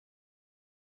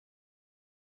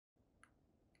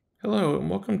Hello and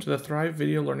welcome to the Thryv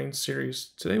video learning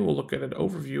series. Today we'll look at an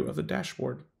overview of the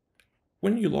dashboard.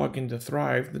 When you log into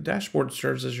Thryv, the dashboard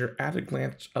serves as your at a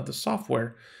glance of the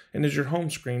software and is your home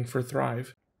screen for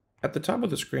Thryv. At the top of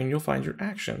the screen you'll find your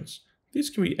actions. These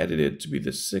can be edited to be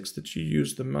the 6 that you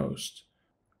use the most.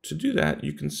 To do that,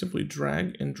 you can simply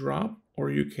drag and drop, or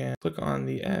you can click on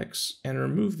the X and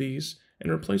remove these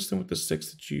and replace them with the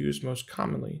 6 that you use most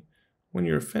commonly. When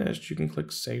you're finished, you can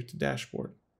click Save to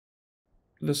Dashboard.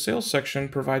 The sales section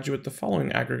provides you with the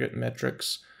following aggregate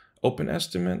metrics: open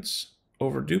estimates,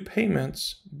 overdue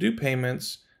payments, due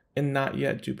payments, and not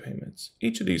yet due payments.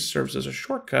 Each of these serves as a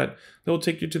shortcut that will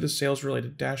take you to the sales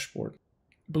related dashboard.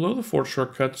 Below the 4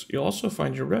 shortcuts, you'll also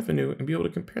find your revenue and be able to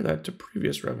compare that to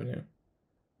previous revenue.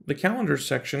 The calendar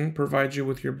section provides you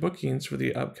with your bookings for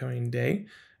the upcoming day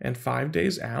and 5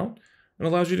 days out, and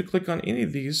allows you to click on any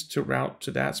of these to route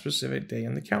to that specific day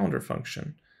in the calendar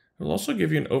function. It will also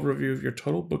give you an overview of your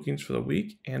total bookings for the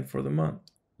week and for the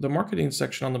month. The marketing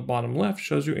section on the bottom left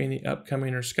shows you any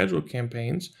upcoming or scheduled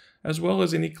campaigns, as well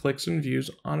as any clicks and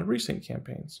views on recent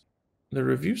campaigns. The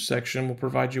review section will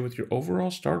provide you with your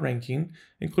overall star ranking,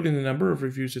 including the number of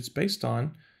reviews it's based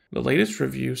on, the latest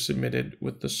review submitted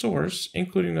with the source,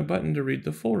 including a button to read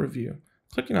the full review.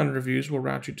 Clicking on reviews will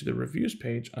route you to the reviews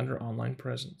page under online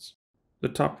presence. The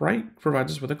top right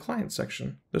provides us with a client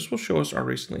section. This will show us our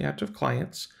recently active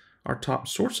clients, our top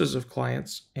sources of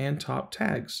clients, and top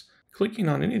tags. Clicking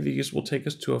on any of these will take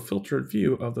us to a filtered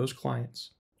view of those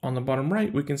clients. On the bottom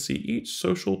right, we can see each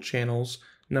social channel's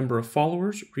number of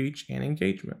followers, reach, and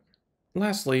engagement.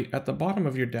 Lastly, at the bottom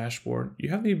of your dashboard, you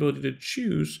have the ability to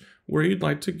choose where you'd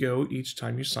like to go each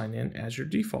time you sign in as your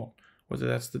default, whether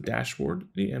that's the dashboard,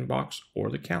 the inbox,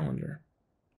 or the calendar.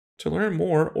 To learn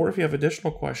more, or if you have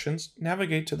additional questions,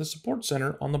 navigate to the Support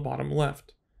Center on the bottom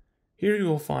left. Here you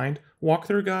will find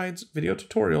walkthrough guides, video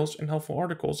tutorials, and helpful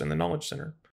articles in the Knowledge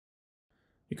Center.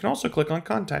 You can also click on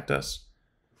Contact Us.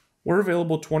 We're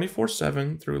available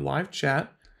 24/7 through live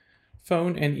chat,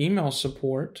 phone and email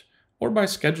support, or by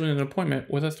scheduling an appointment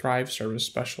with a Thryv service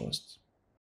specialist.